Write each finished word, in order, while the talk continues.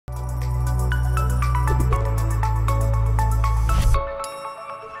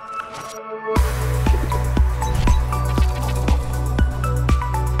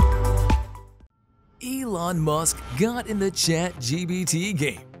Elon Musk got in the ChatGPT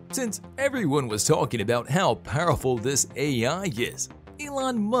game. Since everyone was talking about how powerful this AI is,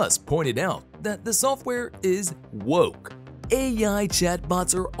 Elon Musk pointed out that the software is woke. AI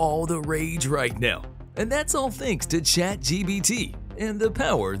chatbots are all the rage right now, and that's all thanks to ChatGPT and the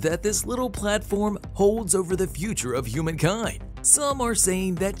power that this little platform holds over the future of humankind. Some are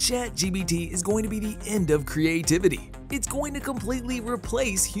saying that ChatGPT is going to be the end of creativity. It's going to completely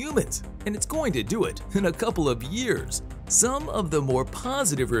replace humans, and it's going to do it in a couple of years. Some of the more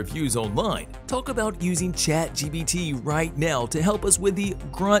positive reviews online talk about using ChatGPT right now to help us with the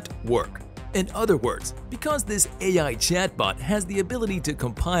grunt work. In other words, because this AI chatbot has the ability to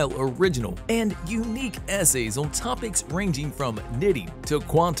compile original and unique essays on topics ranging from knitting to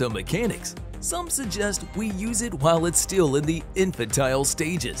quantum mechanics, some suggest we use it while it's still in the infantile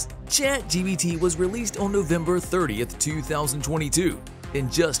stages. ChatGPT was released on November 30th, 2022.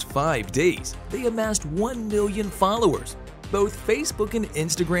 In just 5 days, they amassed 1 million followers. Both Facebook and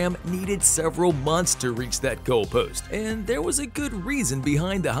Instagram needed several months to reach that goalpost, and there was a good reason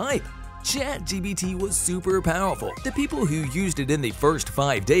behind the hype. ChatGPT was super powerful. The people who used it in the first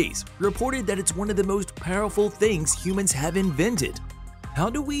 5 days reported that it's one of the most powerful things humans have invented. How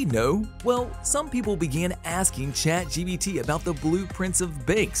do we know? Well, some people began asking ChatGPT about the blueprints of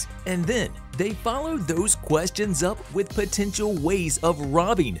banks, and then they followed those questions up with potential ways of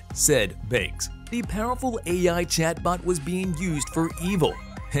robbing said banks. The powerful AI chatbot was being used for evil,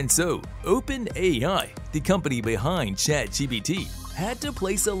 and so OpenAI, the company behind ChatGPT, had to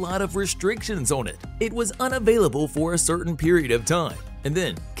place a lot of restrictions on it. It was unavailable for a certain period of time, and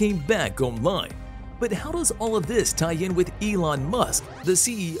then came back online. But how does all of this tie in with Elon Musk, the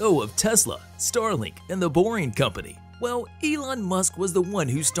CEO of Tesla, Starlink, and the Boring Company? Well, Elon Musk was the one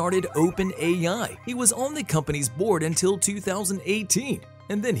who started OpenAI. He was on the company's board until 2018,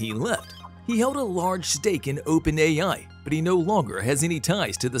 and then he left. He held a large stake in OpenAI, but he no longer has any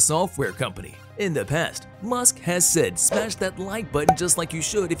ties to the software company. In the past, Musk has said smash that like button just like you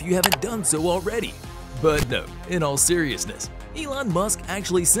should if you haven't done so already. But no, in all seriousness, Elon Musk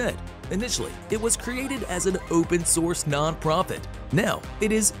actually said, initially, it was created as an open source nonprofit. Now,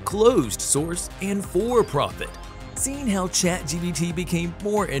 it is closed source and for profit. Seeing how ChatGPT became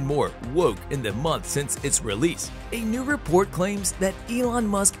more and more woke in the month since its release, a new report claims that Elon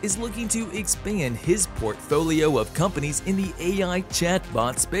Musk is looking to expand his portfolio of companies in the AI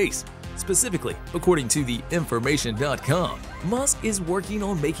chatbot space. Specifically, according to the information.com, Musk is working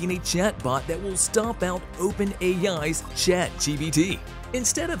on making a chatbot that will stomp out OpenAI's ChatGPT.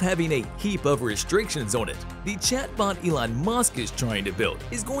 Instead of having a heap of restrictions on it, the chatbot Elon Musk is trying to build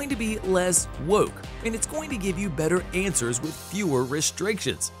is going to be less woke, and it's going to give you better answers with fewer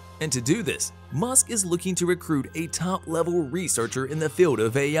restrictions. And to do this, Musk is looking to recruit a top-level researcher in the field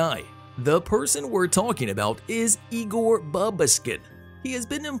of AI. The person we're talking about is Igor Babashkin. He has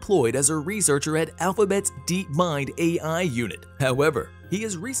been employed as a researcher at Alphabet's DeepMind AI unit. However, he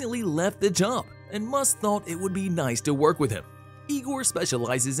has recently left the job, and Musk thought it would be nice to work with him. Igor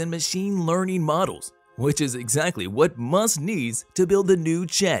specializes in machine learning models, which is exactly what Musk needs to build the new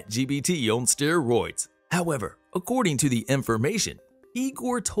ChatGPT on steroids. However, according to the information,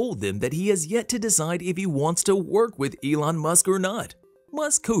 Igor told them that he has yet to decide if he wants to work with Elon Musk or not.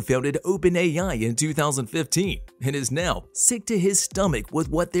 Musk co-founded OpenAI in 2015 and is now sick to his stomach with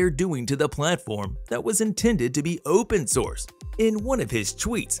what they're doing to the platform that was intended to be open source. In one of his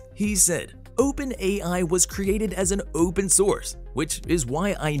tweets, he said, OpenAI was created as an open source, which is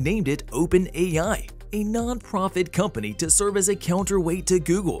why I named it OpenAI, a non-profit company to serve as a counterweight to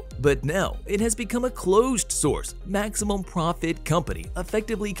Google. But now it has become a closed source, maximum profit company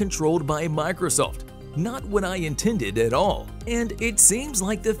effectively controlled by Microsoft. Not what I intended at all, and it seems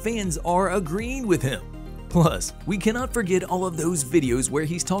like the fans are agreeing with him. Plus, we cannot forget all of those videos where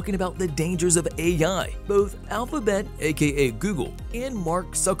he's talking about the dangers of AI. Both Alphabet, aka Google, and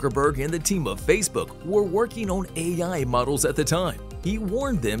Mark Zuckerberg and the team of Facebook were working on AI models at the time. He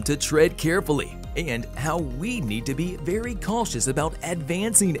warned them to tread carefully and how we need to be very cautious about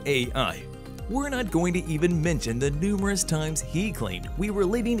advancing AI. We're not going to even mention the numerous times he claimed we were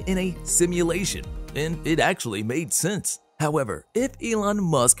living in a simulation, and it actually made sense. However, if Elon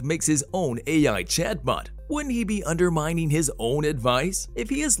Musk makes his own AI chatbot, wouldn't he be undermining his own advice? If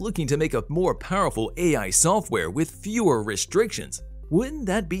he is looking to make a more powerful AI software with fewer restrictions, wouldn't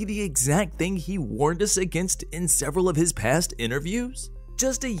that be the exact thing he warned us against in several of his past interviews?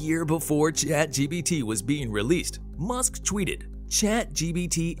 Just a year before ChatGPT was being released, Musk tweeted,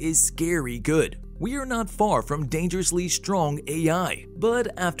 ChatGPT is scary good. We are not far from dangerously strong AI.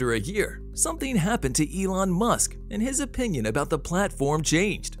 But after a year, something happened to Elon Musk and his opinion about the platform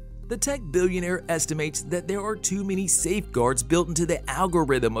changed. The tech billionaire estimates that there are too many safeguards built into the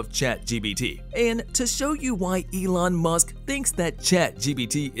algorithm of ChatGPT. And to show you why Elon Musk thinks that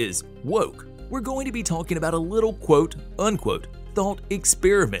ChatGPT is woke, we're going to be talking about a little quote-unquote thought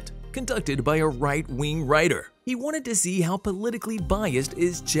experiment conducted by a right-wing writer. He wanted to see how politically biased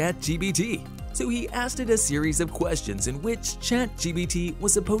is ChatGPT, so he asked it a series of questions in which ChatGPT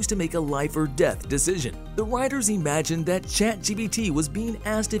was supposed to make a life or death decision. The writers imagined that ChatGPT was being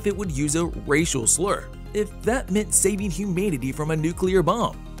asked if it would use a racial slur, if that meant saving humanity from a nuclear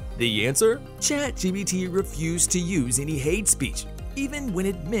bomb. The answer? ChatGPT refused to use any hate speech, even when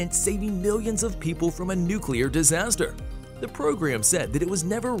it meant saving millions of people from a nuclear disaster. The program said that it was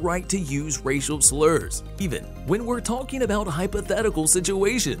never right to use racial slurs, even when we're talking about hypothetical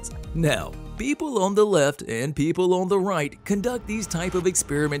situations. Now, people on the left and people on the right conduct these type of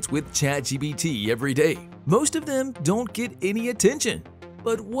experiments with ChatGPT every day. Most of them don't get any attention.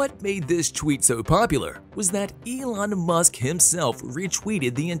 But what made this tweet so popular was that Elon Musk himself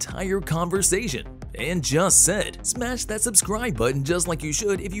retweeted the entire conversation and just said, "Smash that subscribe button just like you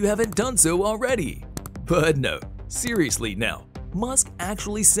should if you haven't done so already." But no. Seriously now, Musk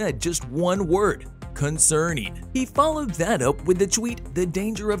actually said just one word: concerning. He followed that up with the tweet, "The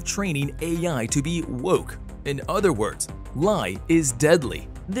danger of training AI to be woke." In other words, lie is deadly.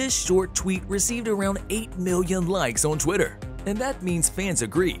 This short tweet received around 8 million likes on Twitter. And that means fans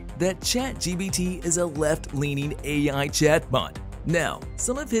agree that ChatGPT is a left-leaning AI chatbot. Now,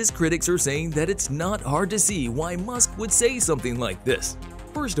 some of his critics are saying that it's not hard to see why Musk would say something like this.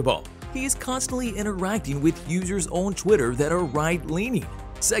 First of all, he is constantly interacting with users on Twitter that are right-leaning.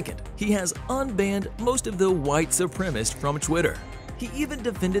 Second, he has unbanned most of the white supremacists from Twitter. He even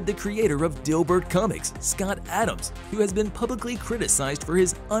defended the creator of Dilbert Comics, Scott Adams, who has been publicly criticized for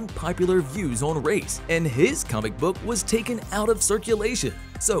his unpopular views on race, and his comic book was taken out of circulation.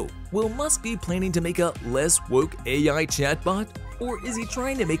 So, will Musk be planning to make a less woke AI chatbot? Or is he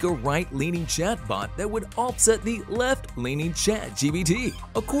trying to make a right-leaning chatbot that would offset the left-leaning ChatGPT?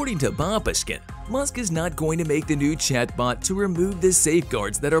 According to Babushkin, Musk is not going to make the new chatbot to remove the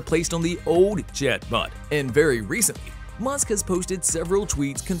safeguards that are placed on the old chatbot. And very recently, Musk has posted several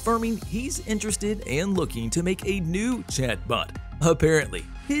tweets confirming he's interested and looking to make a new chatbot. Apparently,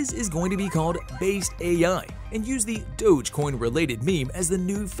 his is going to be called Based AI and use the Dogecoin-related meme as the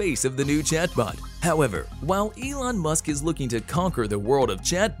new face of the new chatbot. However, while Elon Musk is looking to conquer the world of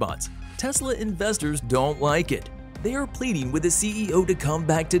chatbots, Tesla investors don't like it. They are pleading with the CEO to come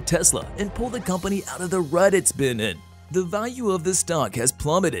back to Tesla and pull the company out of the rut it's been in. The value of the stock has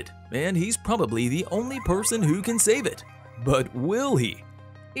plummeted, and he's probably the only person who can save it. But will he?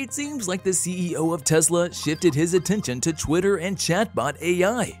 It seems like the CEO of Tesla shifted his attention to Twitter and chatbot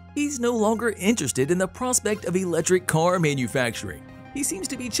AI. He's no longer interested in the prospect of electric car manufacturing. He seems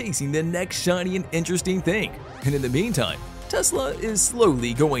to be chasing the next shiny and interesting thing. And in the meantime, Tesla is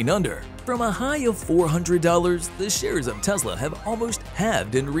slowly going under. From a high of $400, the shares of Tesla have almost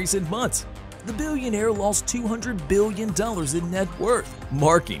halved in recent months. The billionaire lost $200 billion in net worth,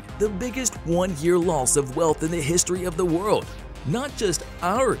 marking the biggest one-year loss of wealth in the history of the world. Not just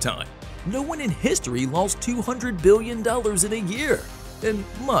our time. No one in history lost $200 billion in a year. And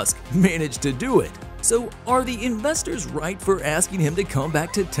Musk managed to do it. So are the investors right for asking him to come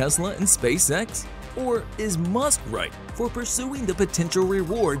back to Tesla and SpaceX? Or is Musk right for pursuing the potential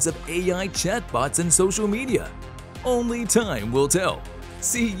rewards of AI chatbots and social media? Only time will tell.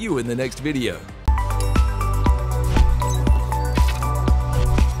 See you in the next video.